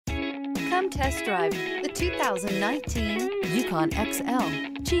Come test drive the 2019 YUKON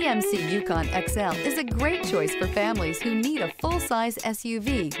XL. GMC YUKON XL is a great choice for families who need a full-size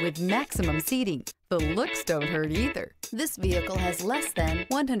SUV with maximum seating. The looks don't hurt either. This vehicle has less than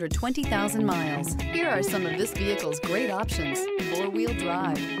 120,000 miles. Here are some of this vehicle's great options: four-wheel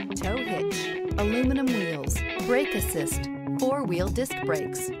drive, tow hitch, aluminum wheels, brake assist, four-wheel disc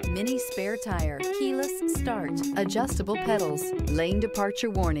brakes, mini spare tire, keyless start, adjustable pedals, lane departure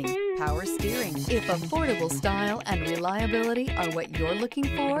warning, power steering. If affordable style and reliability are what you're looking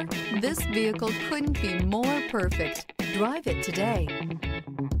for, this vehicle couldn't be more perfect. Drive it today.